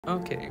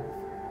Okay,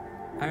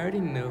 I already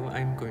know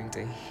I'm going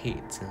to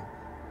hate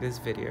this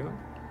video,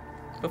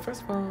 but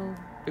first of all,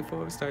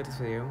 before we start this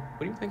video, what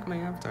do you think of my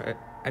avatar?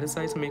 I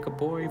decided to make a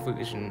boy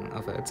version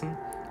of it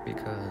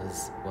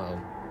because, well,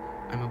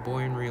 I'm a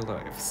boy in real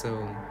life,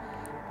 so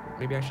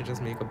maybe I should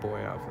just make a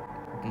boy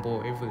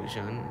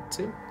version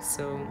too.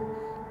 So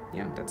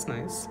yeah, that's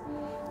nice.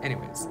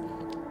 Anyways,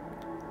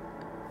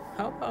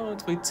 how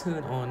about we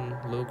turn on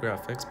low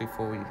graphics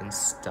before we even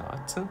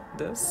start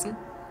this?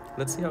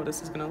 Let's see how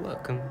this is gonna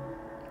look.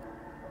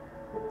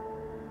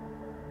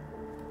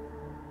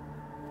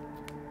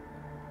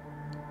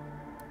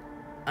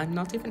 I'm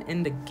not even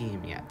in the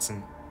game yet,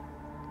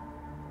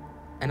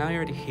 and I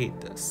already hate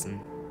this.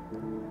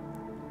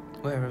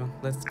 Whatever,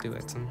 let's do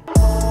it.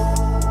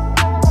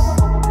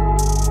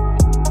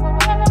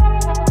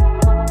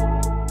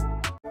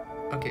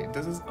 Okay,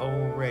 this is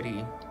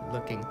already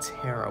looking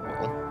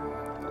terrible.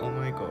 Oh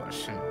my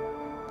gosh.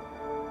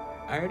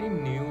 I already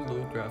knew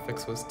low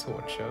graphics was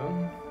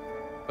torture,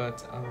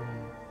 but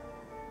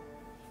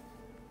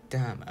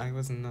damn, I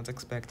was not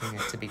expecting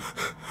it to be.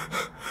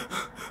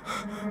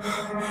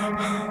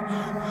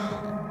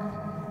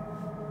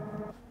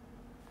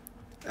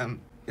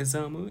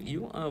 Izamu,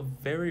 you are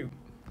very...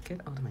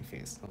 Get out of my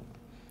face. Oh.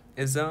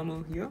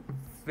 Izamu, you're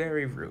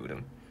very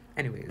rude.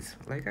 Anyways,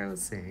 like I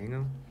was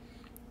saying,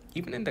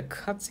 even in the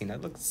cutscene,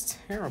 that looks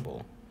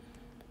terrible.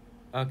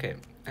 Okay,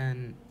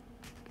 and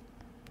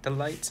the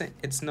lighting,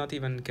 it's not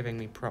even giving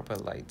me proper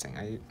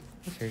lighting.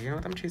 Okay, you know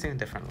what? I'm choosing a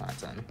different light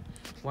then.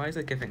 Why is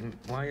it giving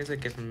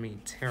me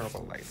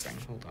terrible lighting?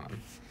 Hold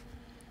on.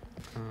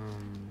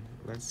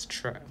 Let's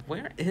try.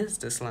 Where is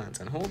this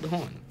lantern? Hold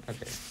on.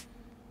 Okay.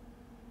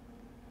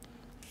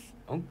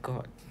 Oh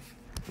god.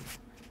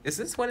 Is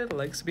this what it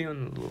likes to be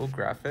on low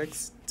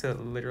graphics? To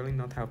literally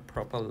not have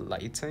proper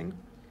lighting?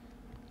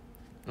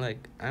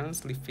 Like, I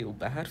honestly feel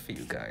bad for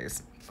you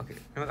guys. Okay,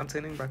 you know what? I'm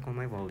turning back on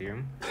my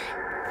volume.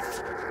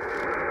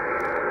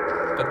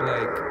 But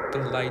like, the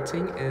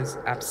lighting is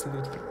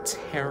absolutely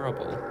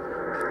terrible.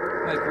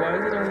 Like, why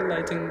is it only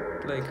lighting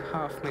like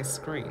half my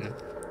screen?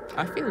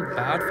 I feel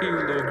bad for you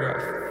low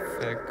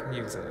graphic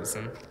users.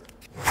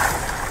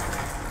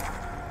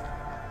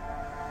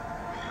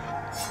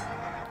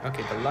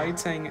 Okay, the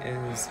lighting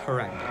is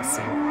horrendous.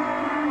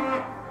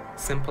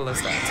 Simple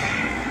as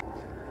that.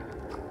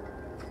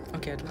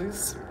 Okay, at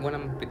least when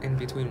I'm in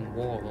between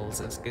walls,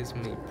 this gives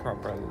me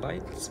proper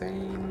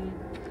lighting.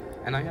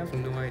 And I have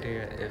no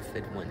idea if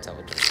it went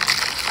out just now.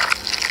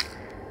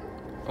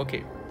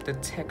 Okay, the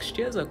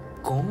textures are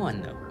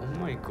gone. Oh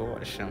my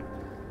gosh.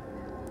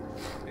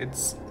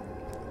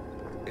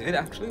 It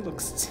actually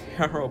looks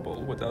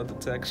terrible without the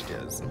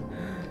textures.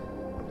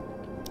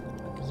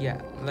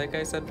 Yeah, like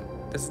I said,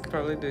 this is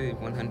probably the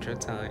 100th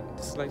time.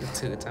 This is like the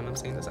 3rd time I'm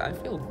saying this. I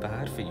feel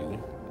bad for you.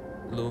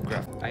 Low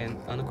graph. I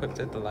unequipped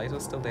it, the light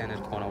was still there and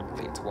it gone out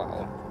late.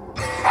 Wow.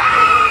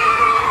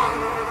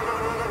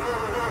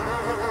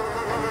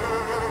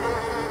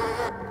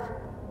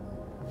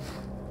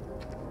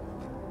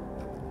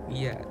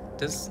 Yeah,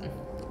 this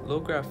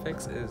low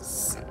graphics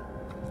is...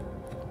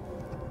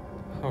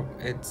 Oh,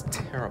 it's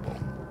terrible.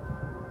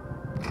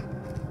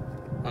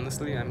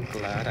 Honestly, I'm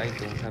glad I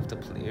don't have to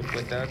play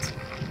with that.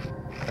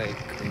 Like,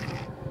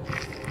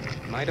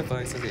 my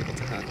device is able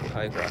to handle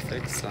high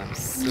graphics, so I'm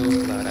so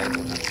glad I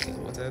don't have to deal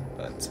with it,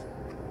 but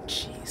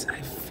jeez,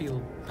 I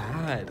feel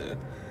bad.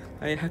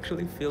 I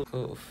actually feel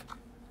oof.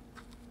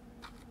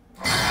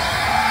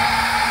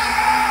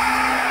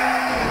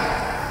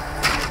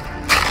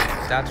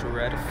 That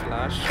red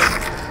flash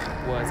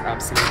was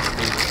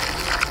absolutely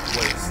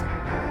waste.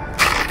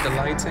 The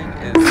lighting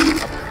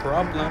is a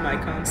problem. I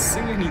can't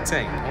see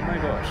anything. Oh my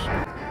gosh.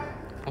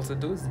 Also,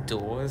 those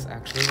doors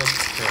actually look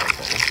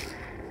terrible.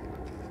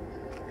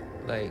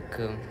 Like,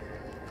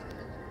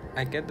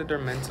 I get that they're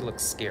meant to look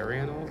scary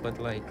and all, but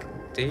like,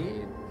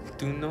 they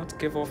do not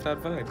give off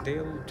that vibe.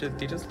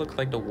 They just look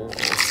like the walls.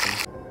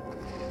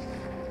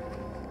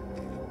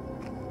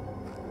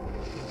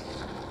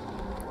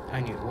 I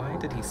knew. Why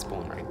did he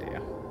spawn right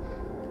there?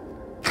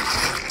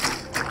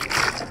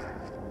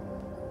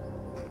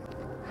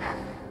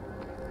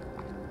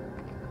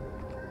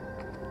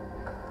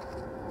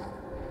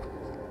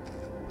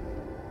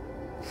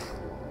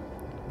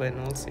 But in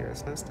all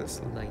seriousness,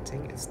 this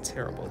lighting is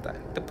terrible.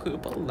 The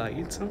purple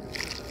light in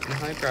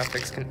high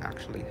graphics can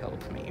actually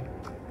help me.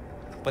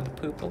 But the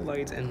purple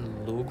light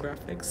in low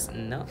graphics,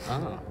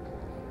 nuh-uh.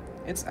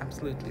 It's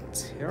absolutely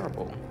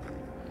terrible.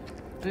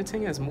 And the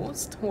thing is,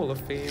 most Hall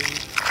of Fame...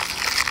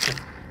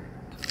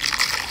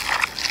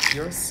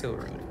 You're so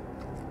rude.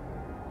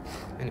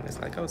 Anyways,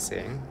 like I was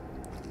saying,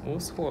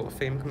 most Hall of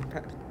Fame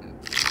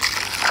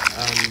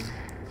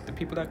the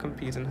people that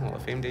compete in Hall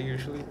of Fame, they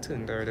usually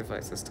turn their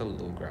devices to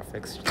low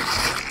graphics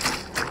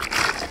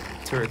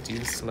to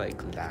reduce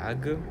like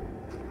lag,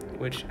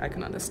 which I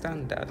can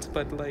understand that,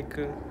 but like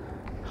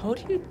how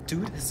do you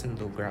do this in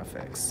low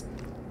graphics?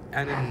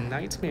 And in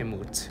nightmare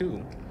mode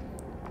too.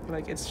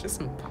 Like, it's just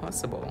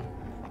impossible.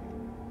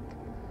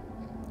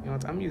 You know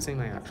what, I'm using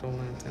my actual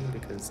lantern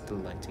because the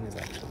lighting is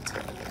actually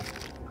terrible.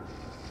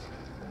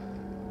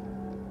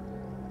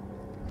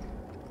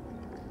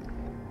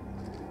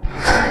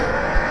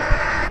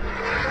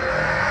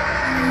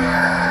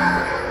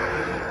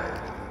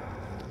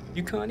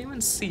 You can't even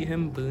see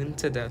him burn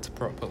to death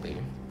properly.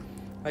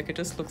 Like, it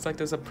just looks like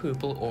there's a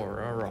purple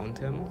aura around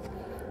him,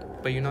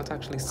 but you're not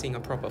actually seeing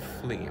a proper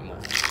flame.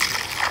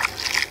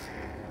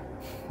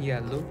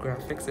 Yeah, low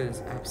graphics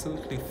is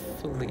absolutely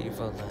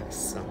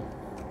flavorless.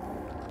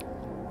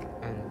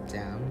 And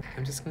damn,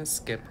 I'm just gonna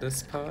skip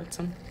this part.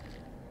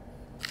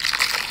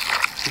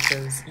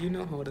 Because you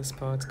know how this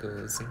part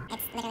goes.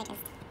 It's literally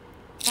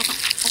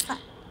just...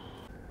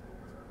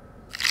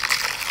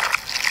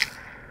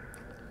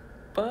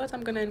 But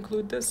I'm gonna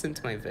include this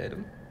into my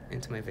video.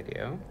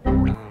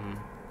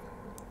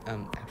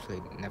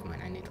 Actually, never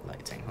mind, I need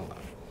lighting, hold on.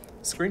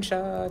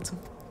 Screenshot!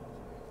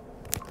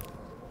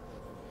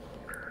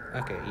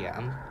 Okay, yeah,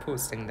 I'm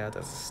posting that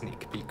as a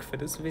sneak peek for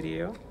this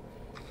video.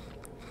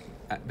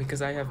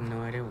 Because I have no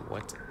idea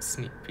what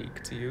sneak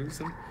peek to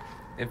use.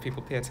 If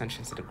people pay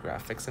attention to the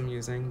graphics I'm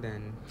using,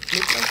 then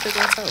maybe I'll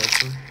figure it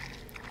out.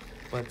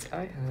 But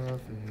I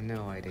have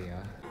no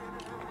idea.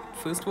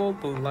 First of all,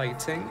 the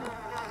lighting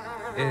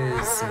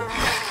is...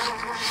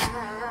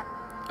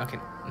 okay,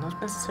 not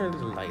necessarily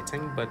the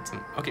lighting, but...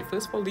 okay,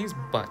 first of all, these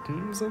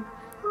buttons...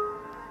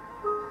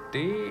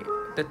 the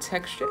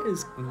texture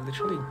is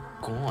literally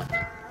gone.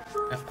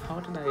 How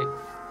did I...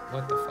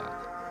 what the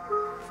fuck?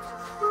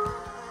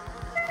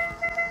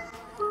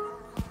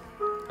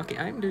 Okay,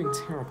 I'm doing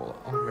terrible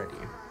already.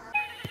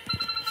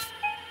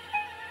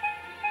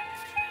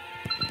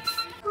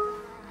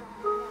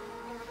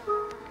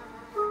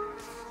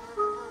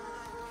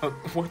 Oh,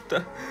 what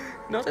the?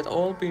 Not at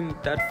all been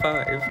that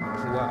 5.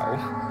 Wow.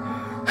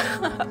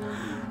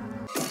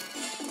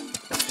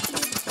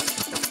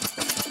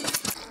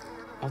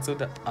 Also,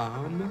 the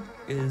arm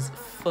is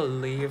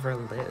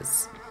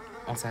flavorless.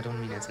 Also, I don't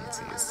mean it in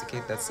taste,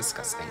 okay? That's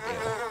disgusting.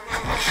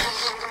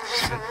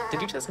 Ew.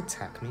 Did you just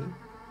attack me?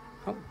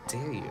 How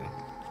dare you?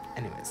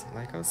 Anyways,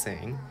 like I was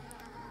saying,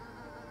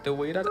 the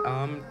way that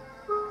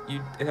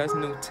it has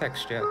no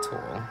texture at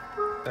all.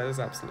 That is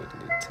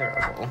absolutely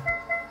terrible.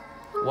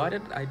 Why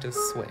did I just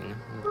swing?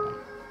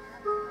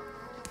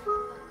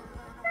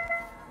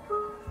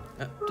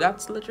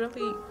 That's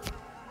literally...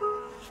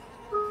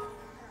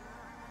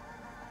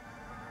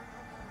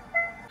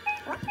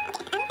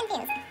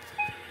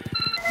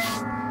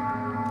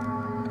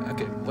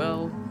 okay,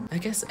 well, I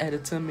guess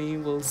editor me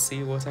will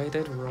see what I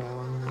did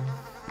wrong.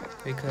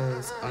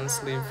 Because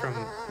honestly, from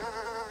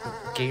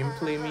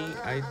gameplay me,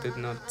 I did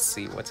not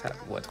see what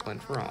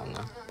went wrong.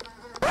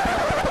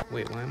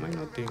 Wait, why am I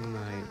not doing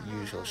my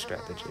usual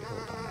strategy?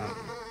 Hold on.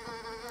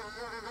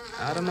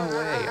 Out of my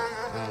way.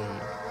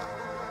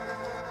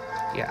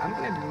 Yeah, I'm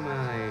gonna do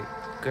my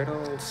good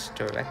old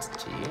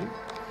strategy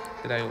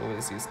that I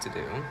always used to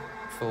do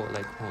for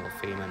like Hall of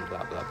Fame and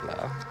blah blah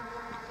blah.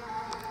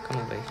 Come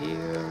over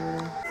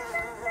here.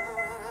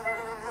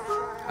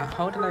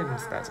 How did I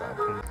mess that up?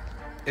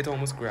 It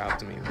almost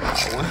grabbed me. Wow.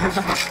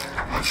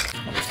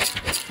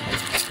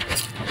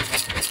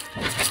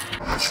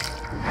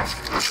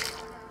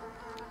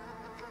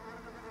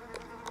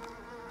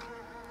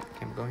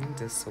 I'm going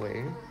this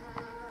way.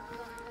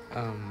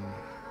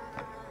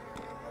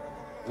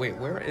 Wait,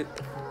 where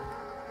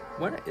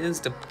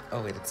is the...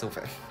 oh wait, it's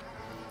over.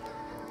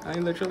 I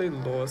literally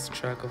lost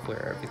track of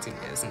where everything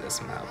is in this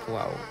map.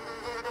 Wow.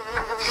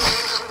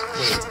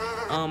 Wait,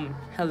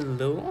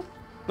 hello?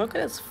 Look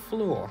at this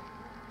floor.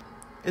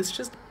 It's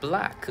just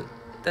black.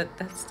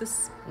 That's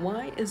this...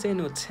 why is there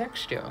no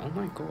texture? Oh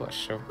my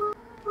gosh.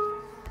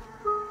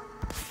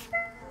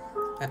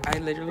 I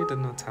literally did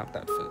not tap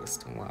that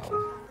first. Wow.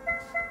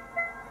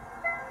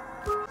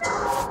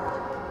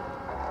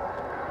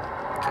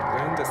 Okay,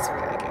 going this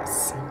way, I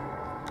guess.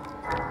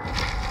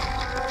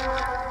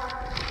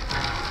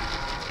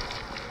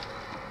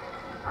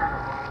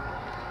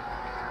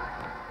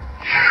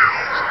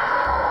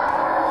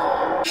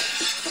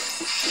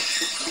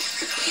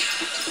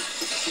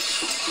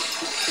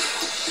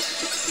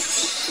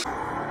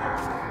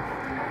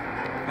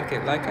 Okay,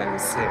 like I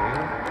was saying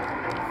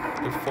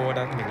before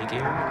that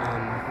minigame,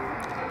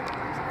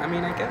 I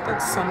mean, I get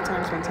that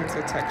sometimes when things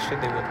are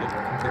textured, they would look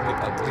completely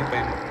ugly,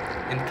 but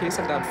in case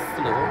of that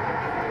floor,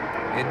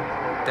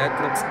 that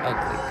looks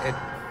ugly.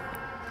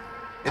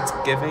 It's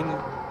giving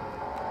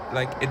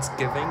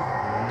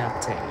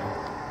nothing.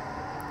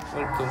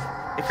 Well, cool.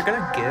 If you're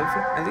gonna give,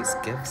 at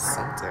least give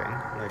something.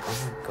 Like, oh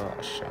my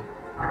gosh.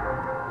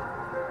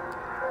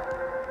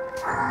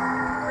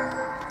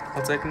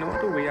 It's like no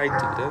other way I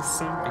do this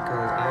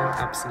because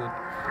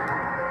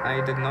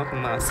I did not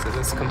master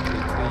this completely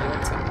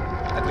yet.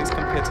 At least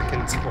compared to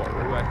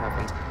Kintoru, I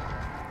haven't.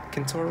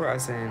 Kintoru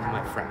as in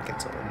my friend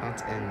Kintoru,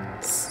 not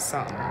in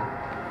some.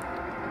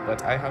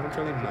 But I haven't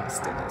really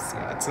mastered this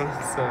yet. So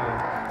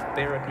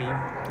bear with me,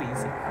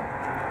 please.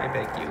 I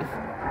beg you.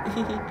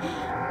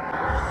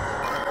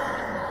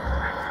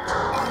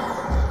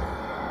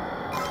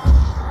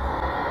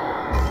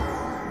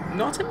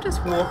 Not him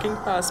just walking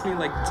past me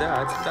like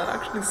that. That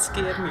actually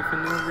scared me for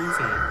no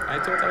reason. I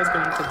thought I was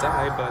going to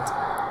die, but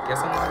guess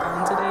I'm not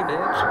dying today,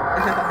 bitch.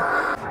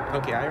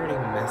 Okay, I already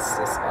messed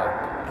this up.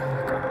 Oh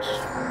my gosh.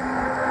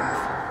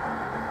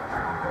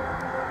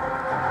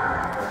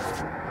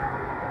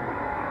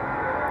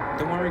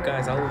 worry,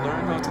 guys, I'll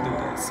learn how to do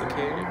this,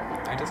 okay?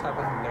 I just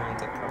haven't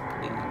learned it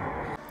properly.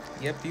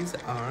 Yep, these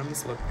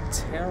arms look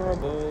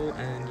terrible,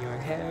 and your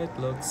head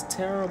looks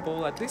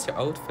terrible. At least your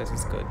outfit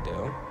is good,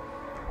 though.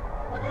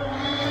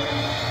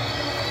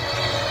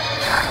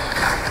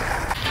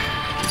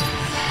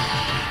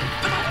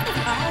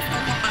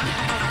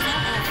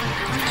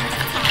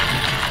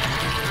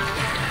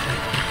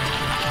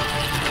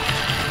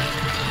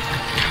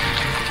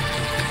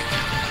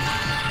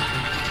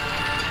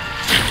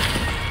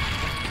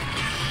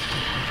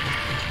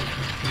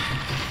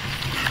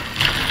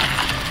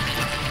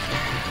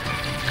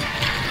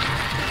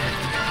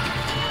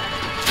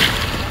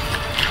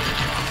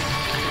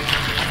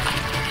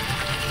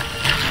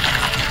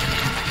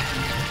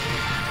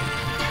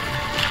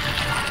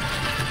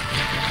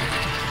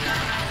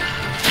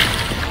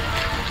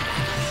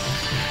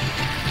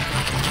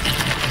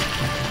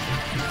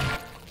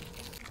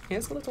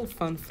 Here's a little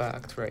fun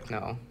fact right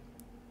now.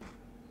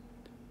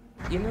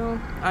 You know,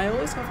 I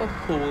always have a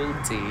whole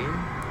day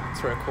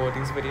to record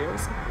these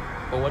videos,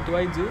 but what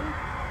do?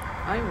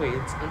 I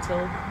wait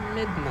until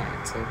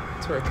midnight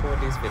to record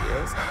these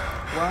videos.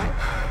 Why?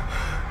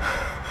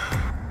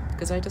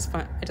 Because I just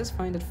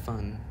find it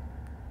fun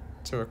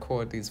to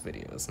record these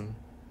videos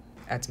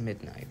at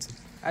midnight.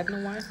 I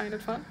don't know why I find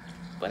it fun,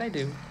 but I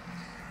do.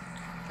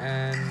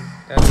 And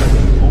that's like,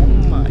 oh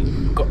my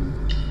god.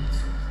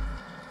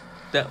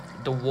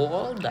 The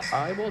wall, the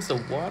eyeballs, the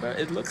water,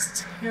 it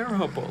looks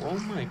terrible. Oh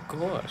my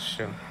gosh.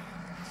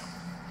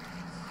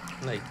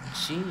 Like,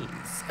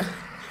 jeez.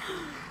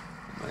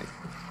 Like,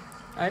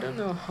 I don't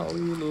know how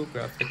you low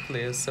graphic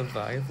players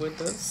survive with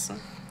this,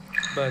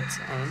 but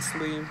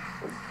honestly,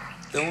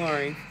 don't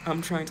worry,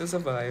 I'm trying to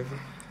survive.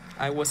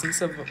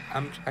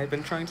 I've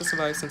been trying to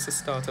survive since the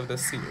start of the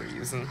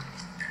series,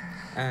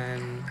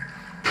 and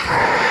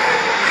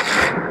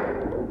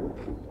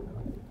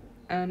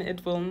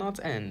it will not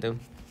end.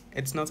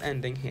 It's not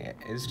ending here.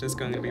 It's just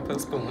going to be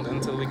postponed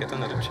until we get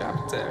another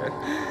chapter.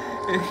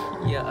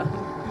 Yeah.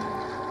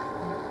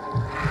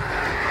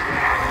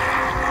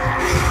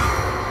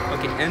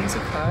 Okay,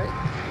 Enzukai,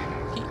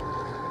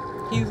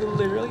 he's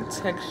literally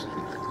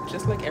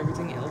just like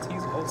everything else,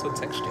 he's also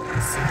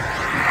textureless.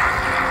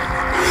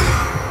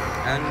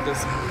 And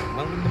this,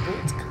 well,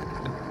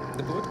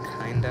 the boat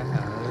kinda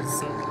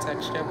has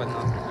texture, but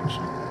not much.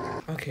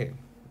 Okay,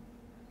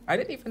 I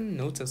didn't even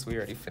notice we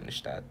already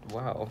finished that.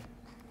 Wow,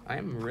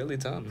 I'm really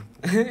dumb.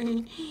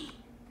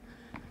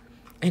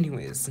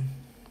 Anyways,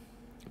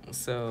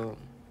 so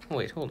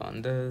wait, hold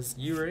on. Does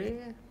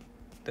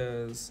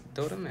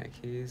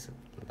Dodameki's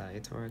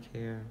light work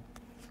here?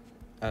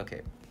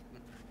 Okay,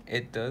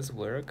 it does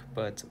work,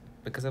 but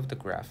because of the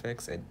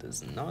graphics, it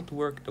does not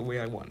work the way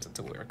I want it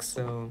to work.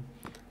 So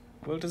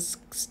we'll just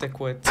stick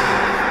with the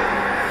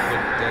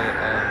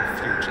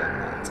future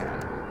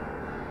lantern.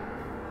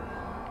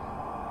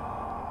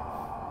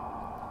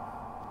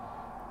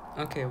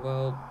 Okay,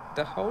 well,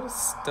 the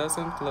house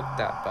doesn't look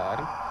that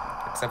bad,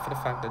 except for the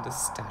fact that the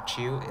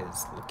statue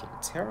is looking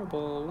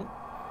terrible.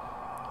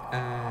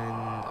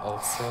 And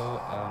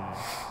also,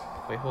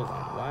 wait, hold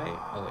on, why?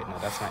 Oh wait, no,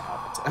 that's my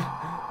avatar.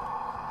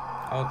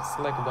 Oh, it's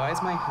like, why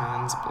is my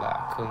hands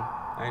black?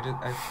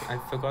 I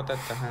forgot that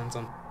the hands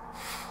on...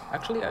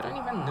 Actually, I don't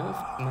even know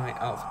if my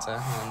avatar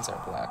hands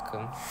are black,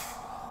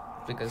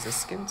 because the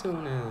skin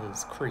tone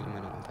is cream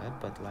and all that,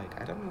 but like,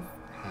 I don't know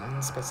if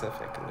hands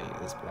specifically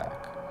is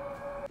black.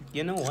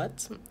 You know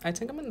what? I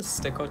think I'm gonna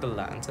stick out the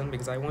lantern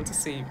because I want to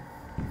see...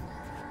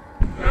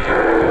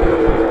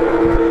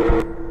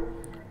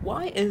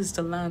 Why is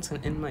the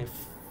lantern in my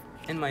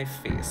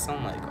face? Oh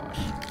my gosh.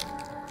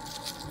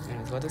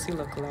 Anyways, what does he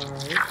look like?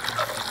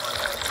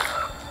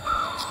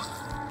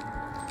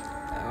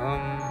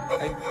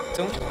 I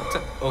don't know what to...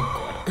 Oh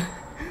god.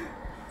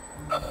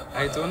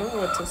 I don't know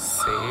what to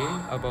say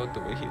about the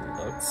way he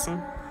looks.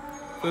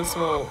 First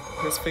of all,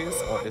 his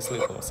face obviously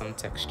got some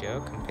texture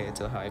compared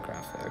to high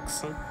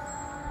graphics.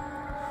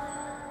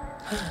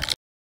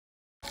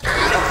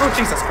 Oh,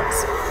 Jesus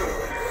Christ.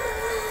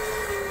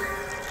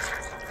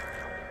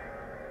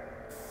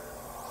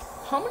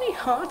 How many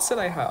hearts did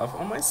I have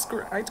on my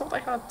screen? I thought I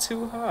had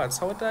 2 hearts.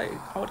 How did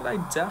I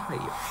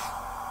die?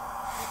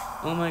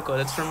 Oh my god,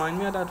 it's reminding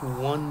me of that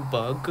one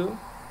bug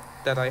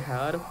that I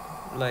had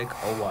like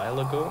a while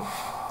ago.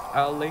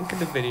 I'll link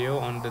the video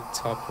on the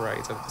top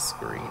right of the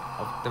screen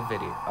of the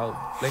video. I'll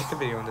link the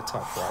video on the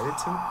top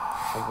right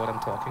of what I'm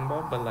talking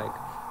about, but like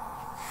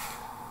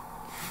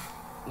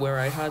where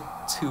I had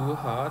 2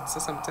 hearts or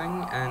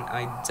something and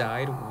I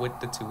died with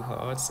the 2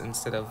 hearts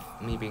instead of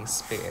me being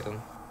spared.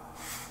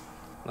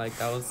 Like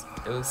it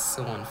was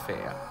so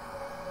unfair.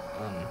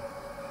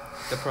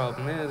 The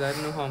problem is I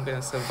don't know how I'm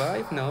gonna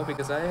survive now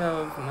because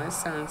my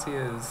sanity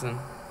is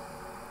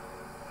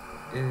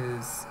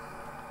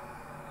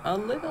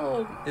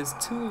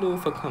too low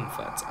for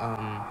comfort.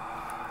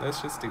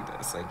 Let's just do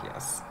this, I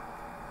guess.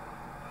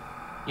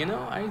 You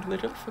know, I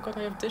literally forgot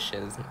I have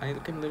dishes. I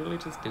can literally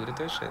just do the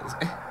dishes.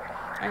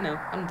 I know,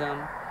 I'm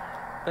dumb,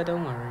 but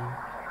don't worry.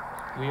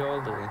 We all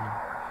learn.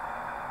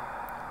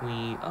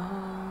 We all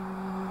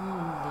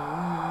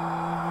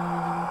learn.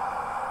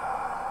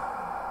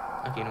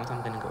 Okay, you know what?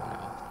 I'm gonna go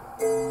now.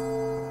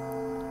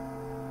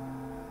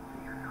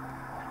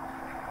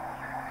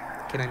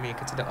 Can I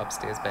make it to the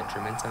upstairs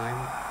bedroom in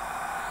time?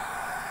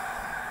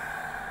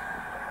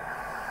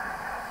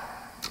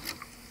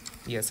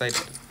 Yes, I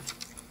did.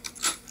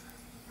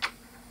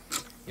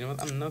 You know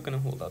what? I'm not gonna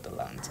hold out the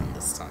lantern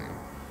this time.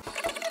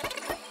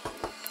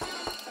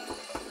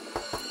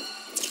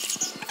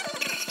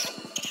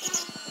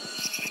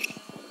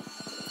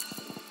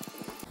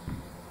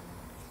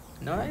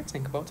 Now that I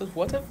think about it,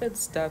 what if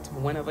it's that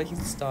whenever he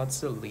starts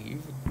to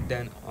leave,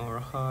 then our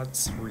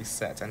hearts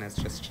reset and it's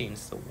just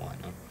changed to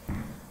 1?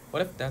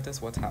 What if that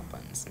is what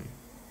happens?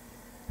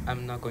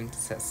 I'm not going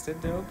to test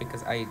it though,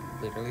 because I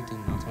literally do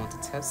not want to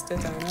test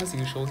it, and as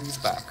usual, he's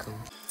back.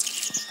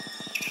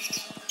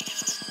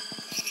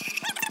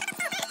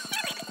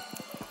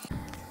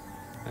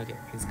 Okay,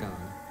 he's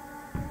gone.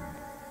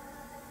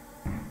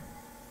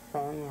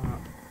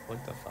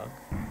 What the fuck?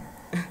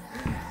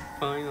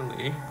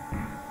 Finally.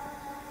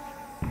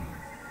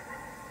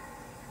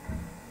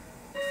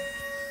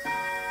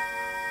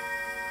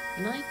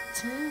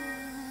 Nighttime.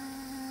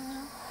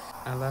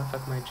 I laugh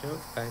at my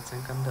joke, but I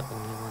think I'm the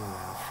only one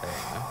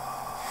laughing.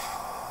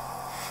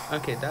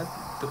 Okay,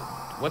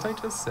 what I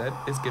just said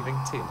is giving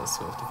Taylor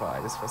Swift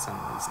vibes for some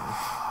reason.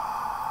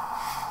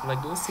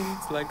 Like, those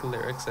seems like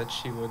lyrics that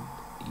she would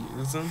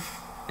use in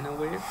a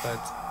way,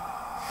 but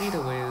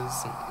either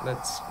ways,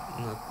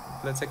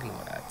 let's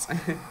ignore that.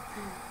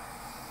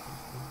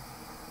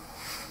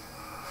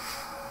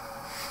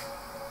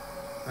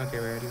 Okay,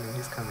 we already know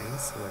he's coming,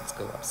 so let's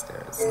go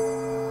upstairs.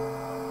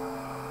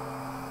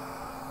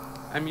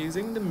 I'm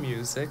using the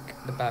music,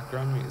 the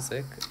background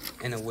music,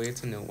 in a way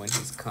to know when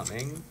he's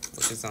coming,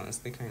 which is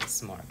honestly kind of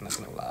smart, not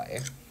gonna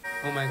lie.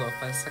 Oh my god,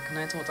 for a second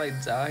I thought I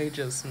died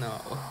just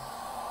now,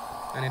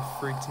 and it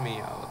freaked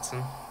me out.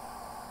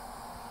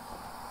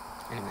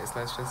 Anyways,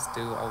 let's just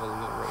do our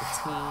little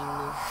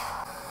routine.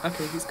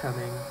 Okay, he's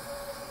coming.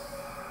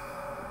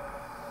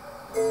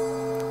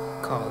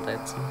 Called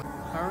it.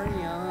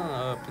 Hurry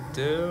up,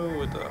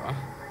 dude.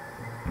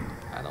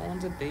 I don't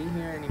want to be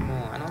here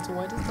anymore. And also,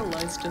 why does the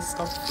lights just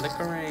stop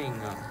flickering?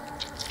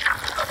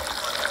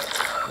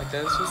 Like,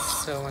 that's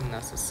just so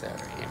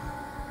unnecessary.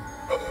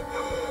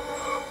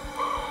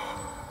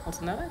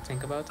 Also, now that I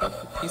think about it,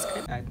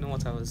 I don't know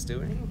what I was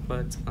doing,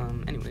 but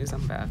anyways,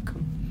 I'm back.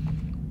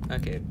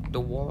 Okay, the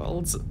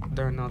walls,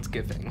 they're not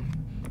giving.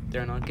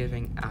 They're not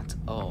giving at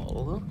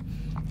all.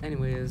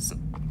 Anyways,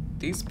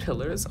 these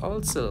pillars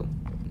also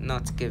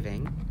not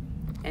giving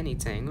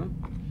anything.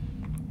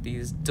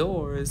 These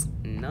doors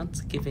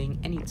not giving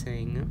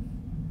anything.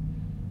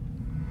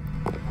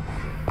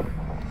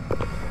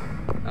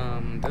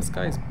 This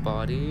guy's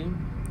body,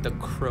 the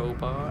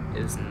crowbar,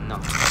 is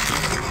not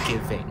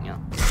giving.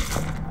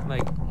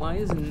 Like, why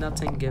is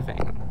nothing giving?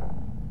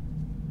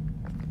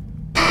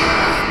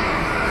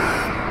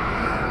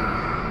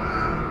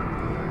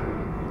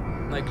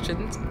 Like,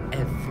 shouldn't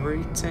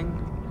everything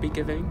be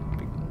giving?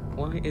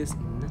 Why is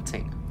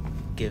nothing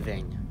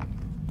giving?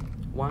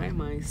 Why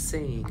am I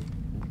saying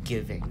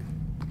giving?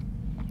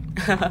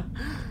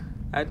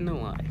 I don't know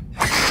why.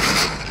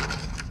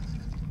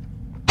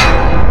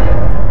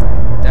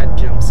 That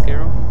jump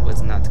scare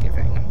was not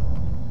giving.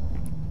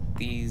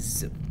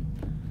 These,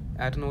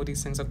 I don't know what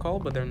these things are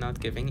called, but they're not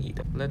giving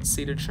either. Let's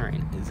see the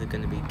train. Is it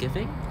gonna be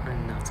giving or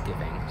not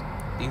giving?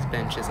 These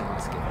benches are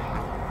not giving.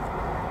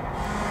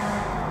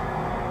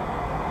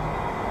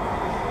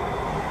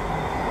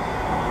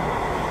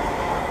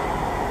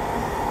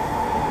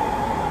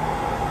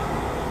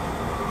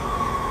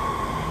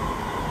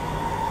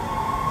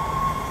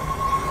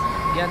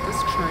 Yeah,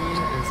 this train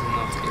is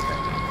not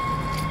giving.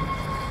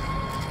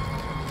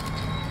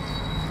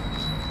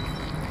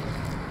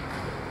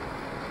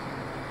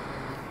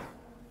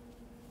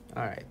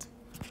 Alright.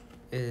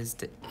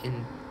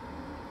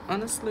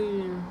 Honestly,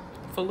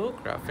 for low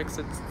graphics,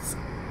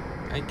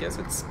 I guess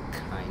it's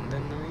kinda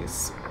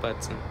nice,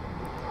 but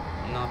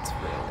not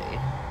really.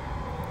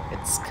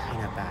 It's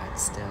kinda bad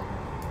still.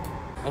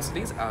 Also,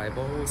 these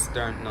eyeballs,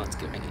 they're not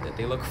giving either.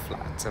 They look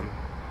flat.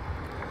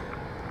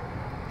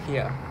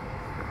 Here.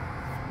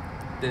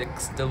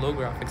 The low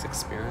graphics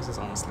experience is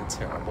honestly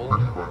terrible,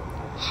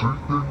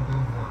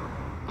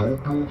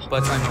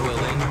 but I'm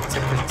willing to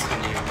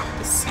continue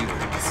the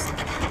series.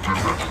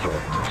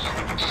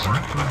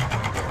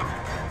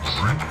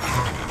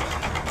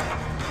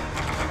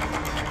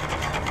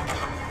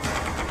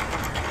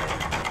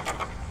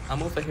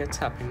 I'm over here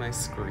tapping my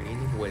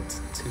screen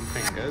with 2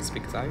 fingers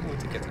because I want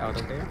to get out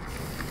of there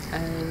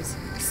as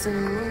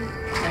soon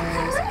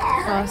as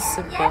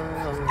possible.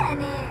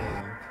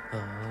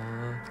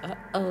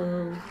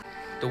 Uh-oh.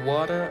 The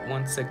water,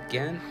 once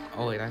again.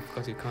 Oh wait, I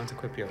forgot you can't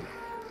equip your...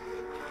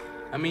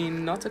 I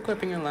mean, not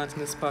equipping your lantern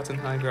in this part in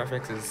high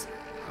graphics is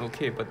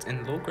okay, but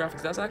in low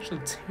graphics, that's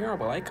actually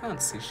terrible. I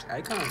can't see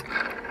I can't...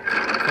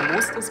 For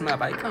most of this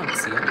map, I can't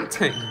see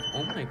anything.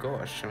 Oh my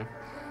gosh.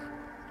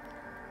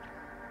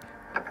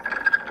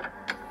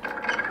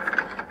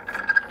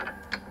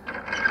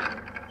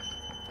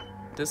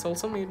 This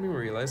also made me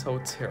realize how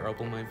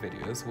terrible my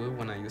videos were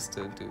when I used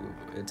to do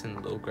it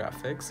in low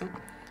graphics,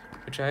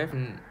 which I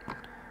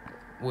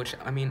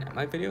mean,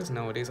 my videos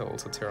nowadays are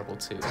also terrible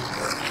too.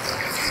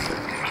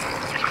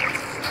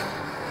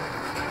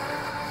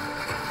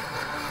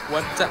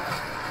 What the?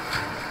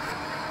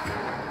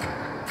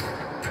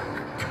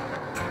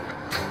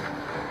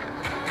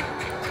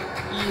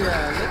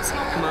 Yeah, let's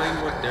not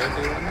mind what they're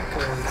doing,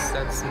 because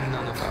that's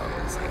none of our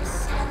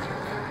business.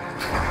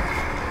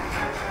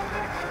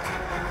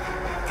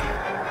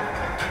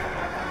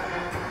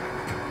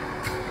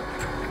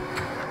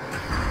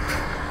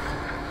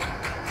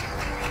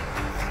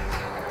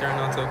 They're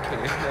not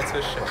okay, that's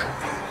for sure.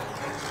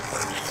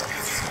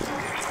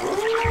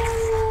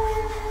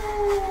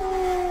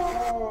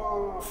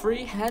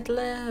 Free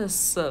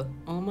headless!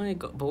 Oh my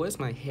god, but where's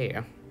my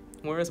hair?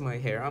 Where is my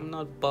hair? I'm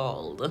not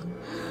bald.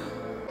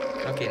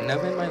 Okay,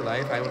 never in my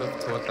life I would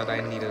have thought that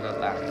I needed a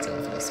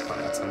lantern for this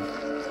part.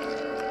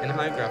 In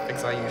high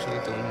graphics I usually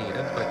don't need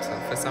it, but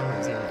for some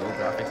reason in low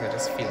graphics I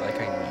just feel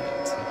like I need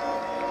it.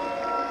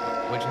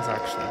 Which is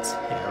actually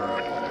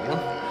terrible.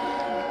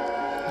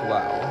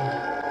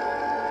 Wow.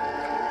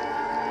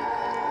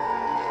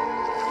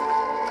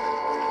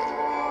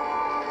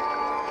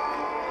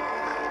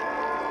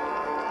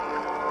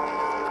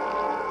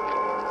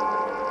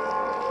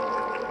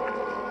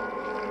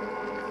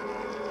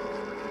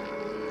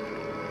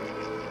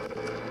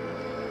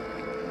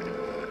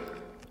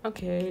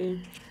 Okay,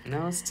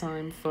 now it's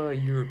time for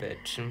your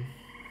bitch.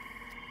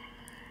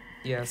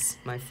 Yes,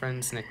 my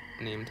friends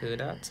named her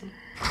that.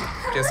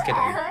 Just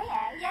kidding.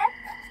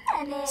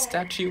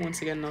 Statue,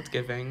 once again, not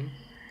giving.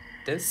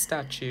 This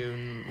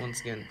statue,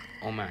 once again,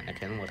 or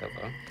mannequin,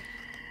 whatever,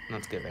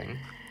 not giving.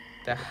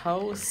 The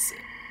house,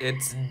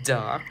 it's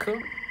dark.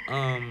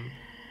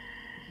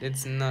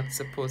 It's not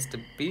supposed to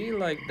be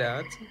like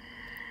that.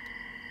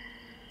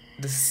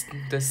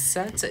 The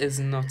set is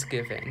not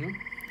giving.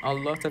 A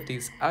lot of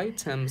these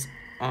items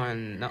are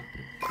not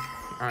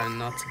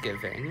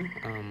giving.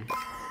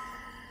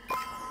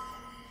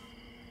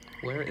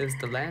 Where is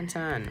the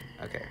lantern?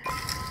 Okay.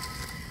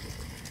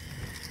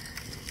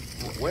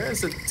 Where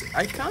is it?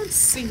 I can't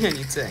see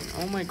anything.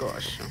 Oh my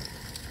gosh.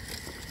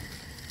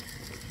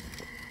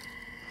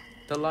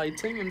 The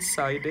lighting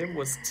inside it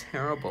was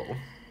terrible.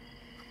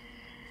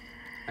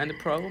 And the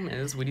problem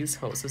is with these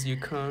houses you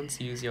can't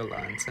use your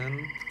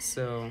lantern,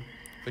 so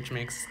which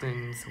makes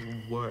things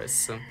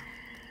worse.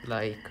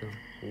 Like,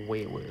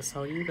 way worse.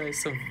 How do you guys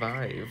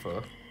survive?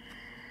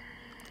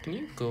 Can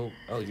you go?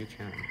 Oh, you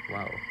can.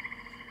 Wow.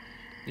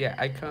 Yeah,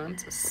 I can't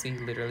see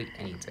literally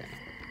anything.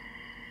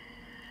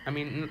 I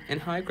mean, in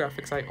high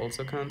graphics, I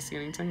also can't see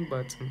anything,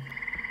 but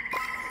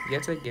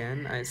yet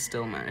again, I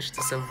still managed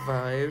to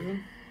survive.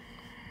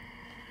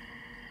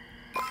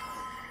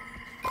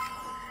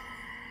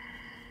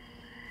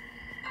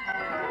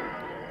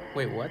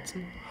 Wait, what?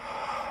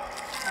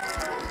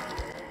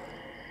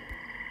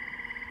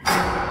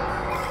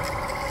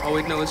 Oh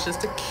wait, no, it's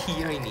just a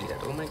key I needed.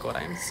 Oh my god,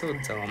 I am so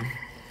dumb.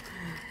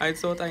 I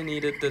thought I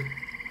needed the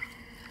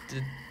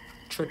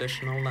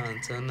traditional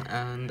lantern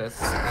and a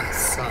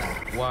sun.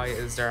 Why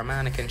is there a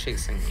mannequin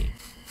chasing me?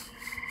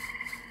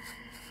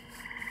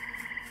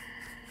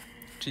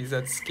 Jeez,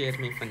 that scared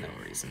me for no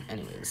reason.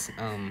 Anyways,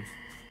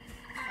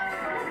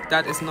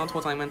 that is not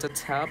what I meant to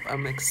tap.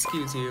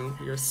 Excuse you.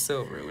 You're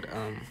so rude.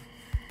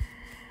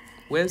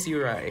 Where's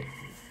Yuri?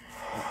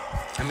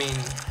 I mean,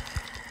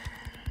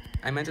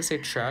 I meant to say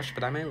trash,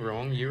 but am I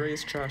wrong? Yuri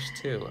is trash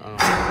too.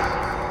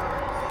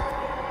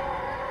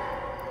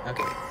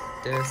 Okay,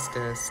 this.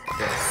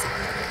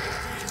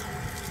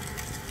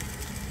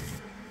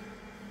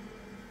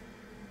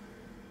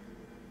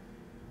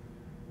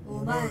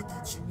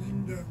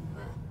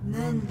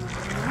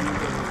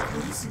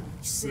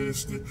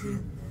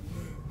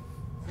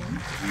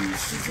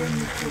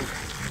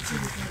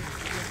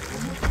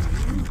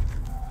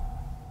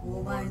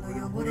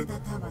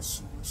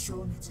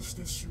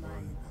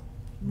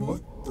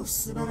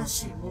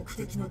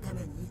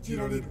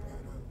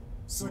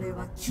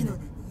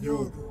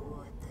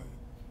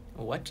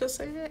 What just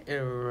say it?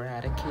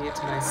 Eradicate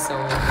my soul.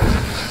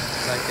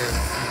 Like if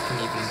you can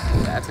even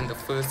do that in the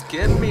first.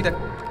 Give me the.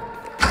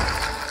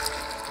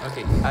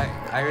 Okay, I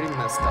already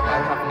messed up.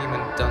 I haven't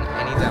even done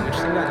any damage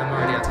to that. I'm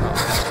already at half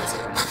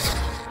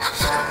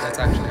health. That's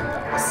actually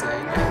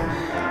embarrassing.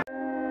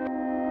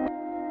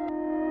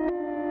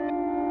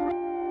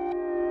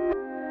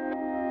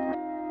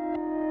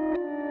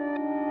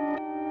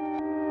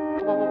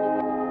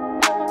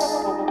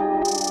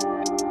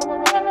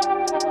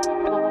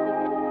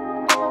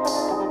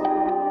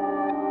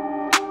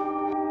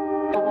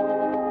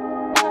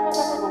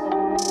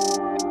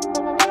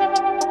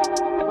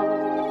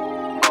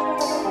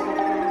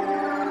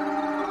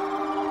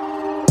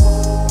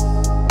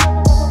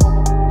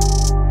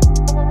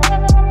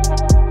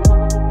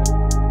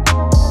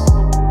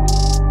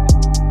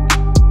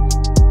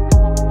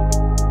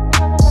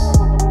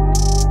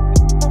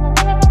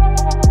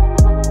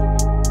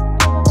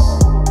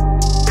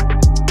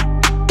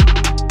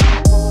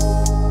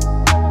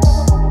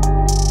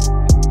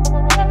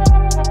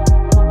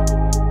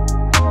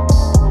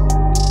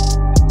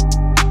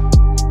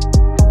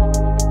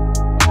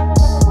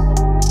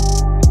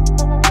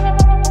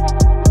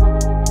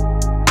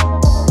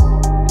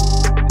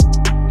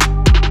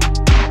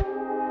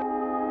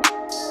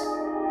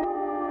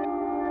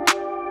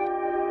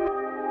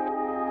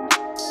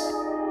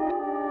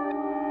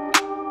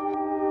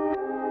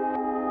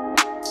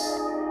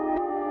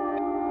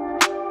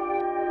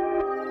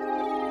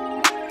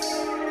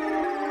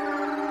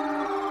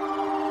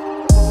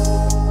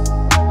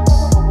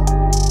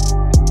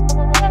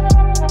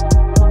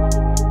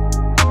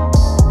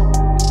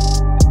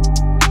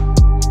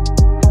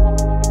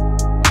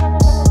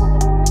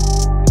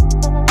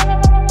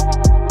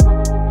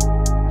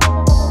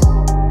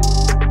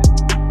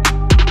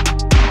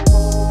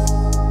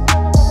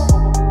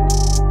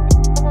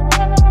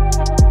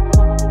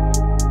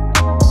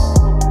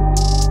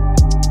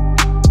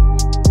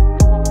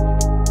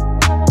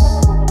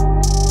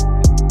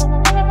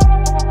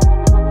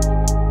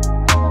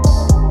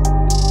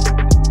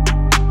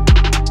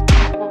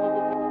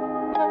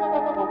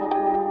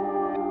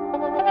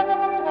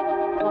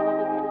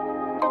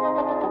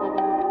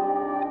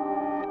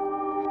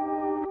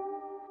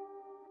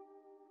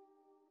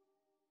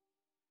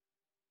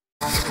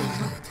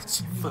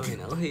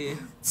 Finally.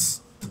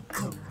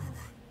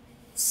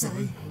 最後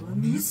は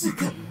自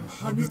らの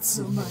破滅を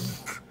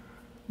招く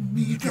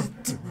身勝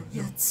手な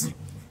やつ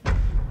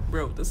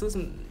Bro, this is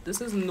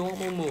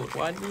normal mode.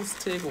 Why did this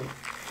take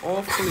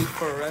awfully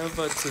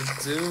forever to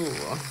do?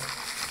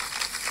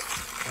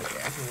 Okay,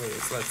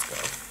 anyways, let's go.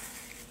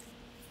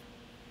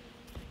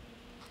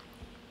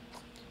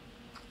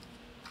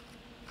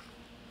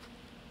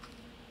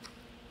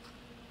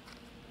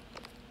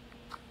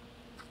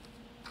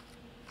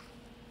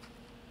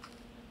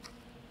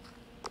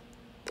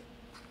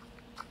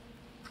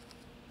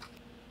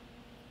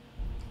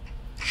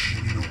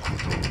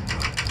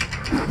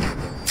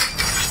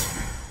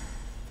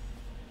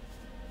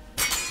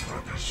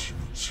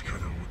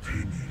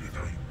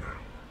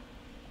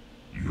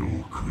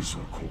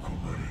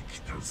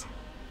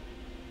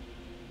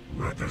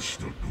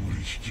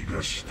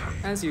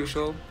 As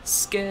usual,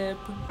 skip.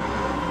 Okay,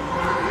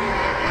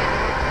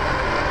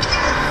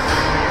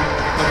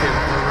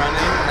 we're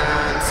running,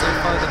 and so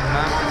far the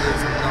map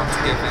is not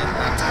given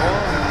at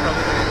all. I'm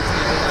probably going to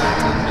take a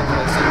lantern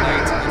because the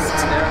lighting is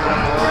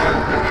terrible.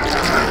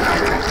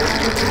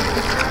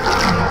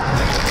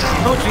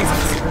 Oh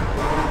Jesus!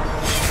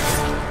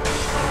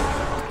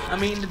 I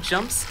mean, the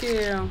jump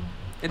scare,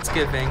 it's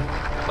giving,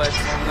 but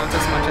not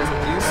as much as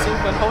it used to.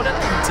 But how did I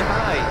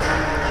die?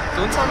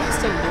 Don't tell me it's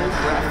the low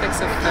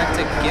graphics effect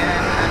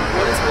again, and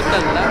what is with the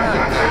lag?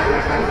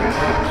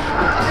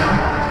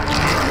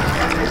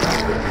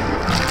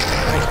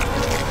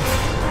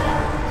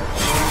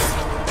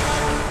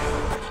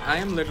 I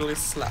am literally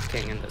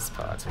slacking in this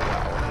part, wow.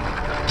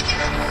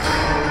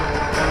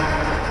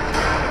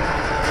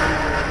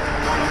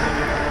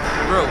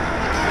 Bro,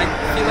 I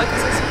feel like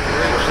this is a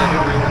bridge that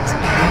ruins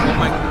me. Oh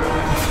my,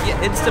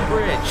 yeah, it's the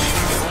bridge.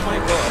 Oh my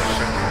gosh.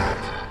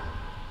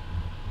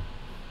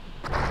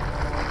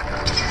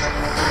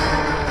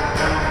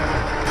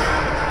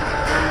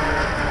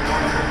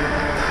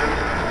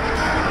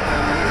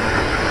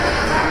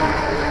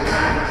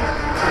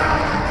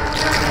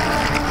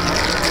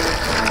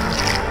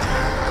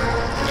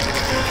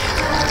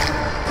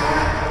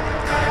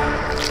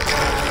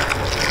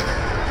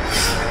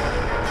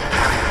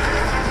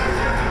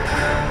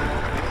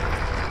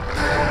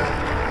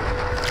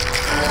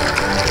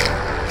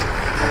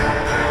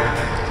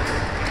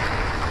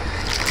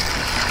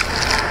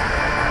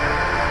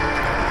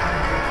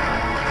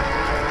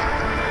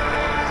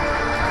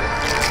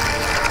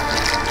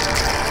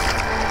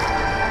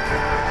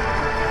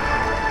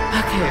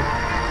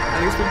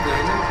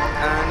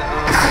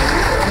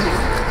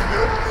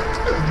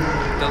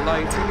 The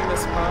lighting in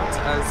this part,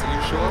 as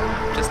usual,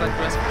 just like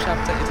the rest of the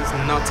chapter, it is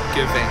not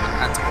giving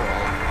at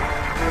all.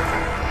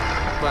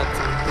 But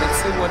let's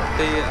see what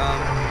the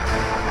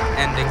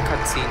ending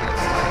cutscene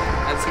looks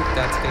like. Let's see if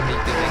that's going to be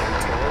giving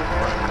at all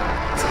or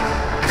not.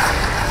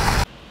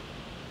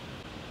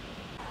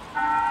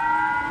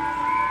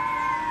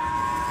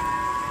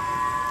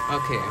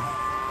 Okay,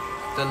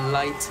 the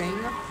lighting,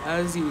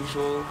 as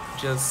usual,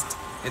 just,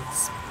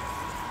 it's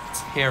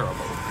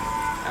terrible.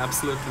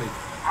 Absolutely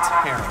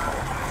terrible.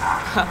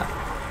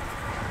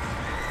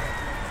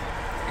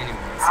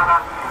 Anyways,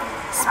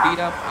 speed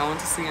up, I want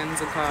to see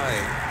Enzakai.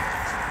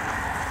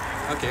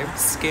 Okay,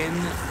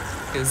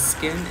 his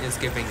skin is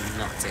giving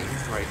nothing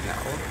right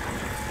now.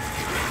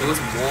 Those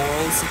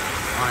walls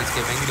aren't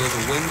giving, those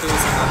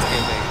windows are not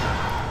giving.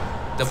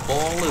 The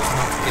ball is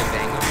not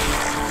giving.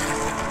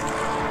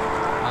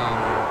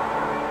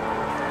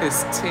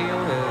 His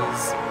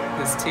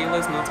tail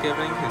is not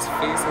giving, his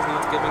face is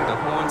not giving, the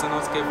horns are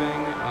not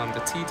giving, the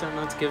teeth are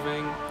not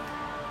giving.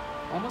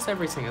 Almost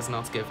everything is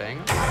not giving.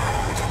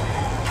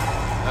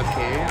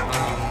 Okay,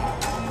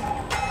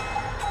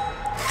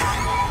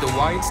 the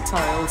white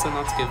tiles are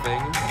not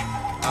giving.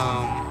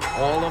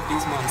 All of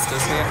these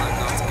monsters here are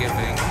not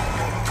giving.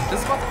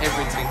 Just about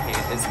everything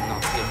here is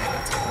not giving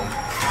at all.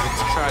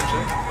 It's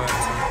tragic, but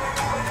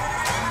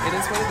it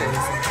is what it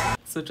is.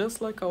 So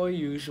just like our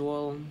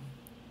usual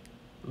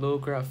low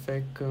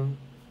graphic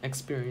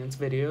experience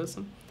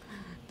videos,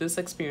 this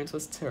experience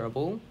was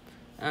terrible,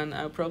 and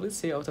I'll probably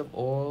say out of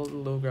all the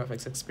low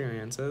graphics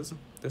experiences,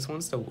 this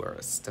one's the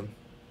worst.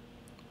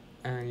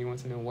 And you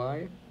want to know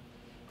why?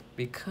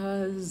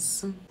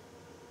 Because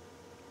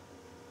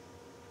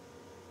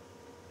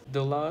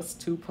the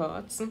last two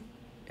parts,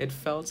 it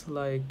felt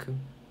like,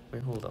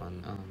 wait, hold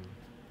on,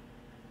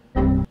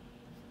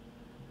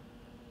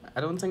 I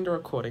don't think the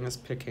recording is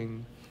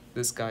picking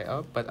this guy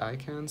up, but I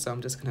can, so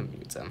I'm just gonna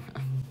mute him.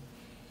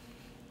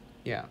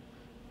 Yeah,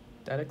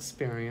 that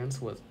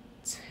experience was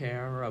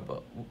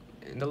terrible.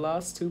 In the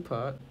last two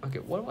parts, okay,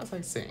 what was I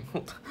saying?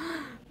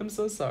 I'm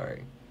so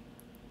sorry.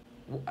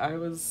 I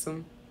was,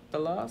 the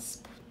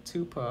last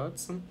two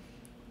parts,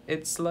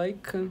 it's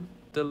like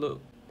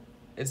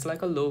it's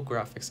like a low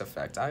graphics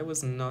effect. I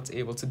was not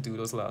able to do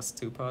those last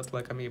two parts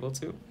like I'm able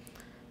to,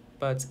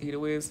 but either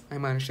ways, I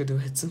managed to do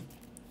it.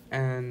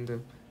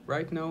 And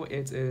right now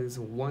it is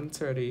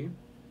 1:30.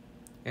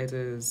 It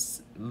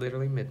is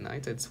literally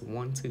midnight. It's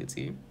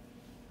 1:30.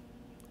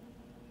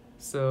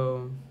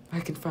 So I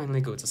can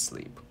finally go to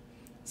sleep.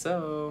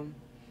 So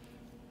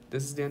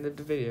this is the end of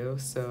the video,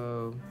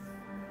 so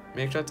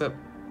make sure to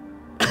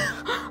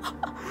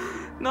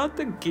not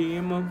the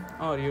game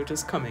audio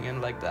just coming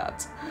in like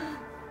that.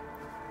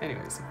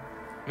 Anyways,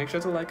 make sure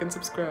to like and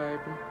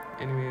subscribe.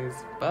 Anyways,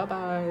 bye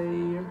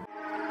bye.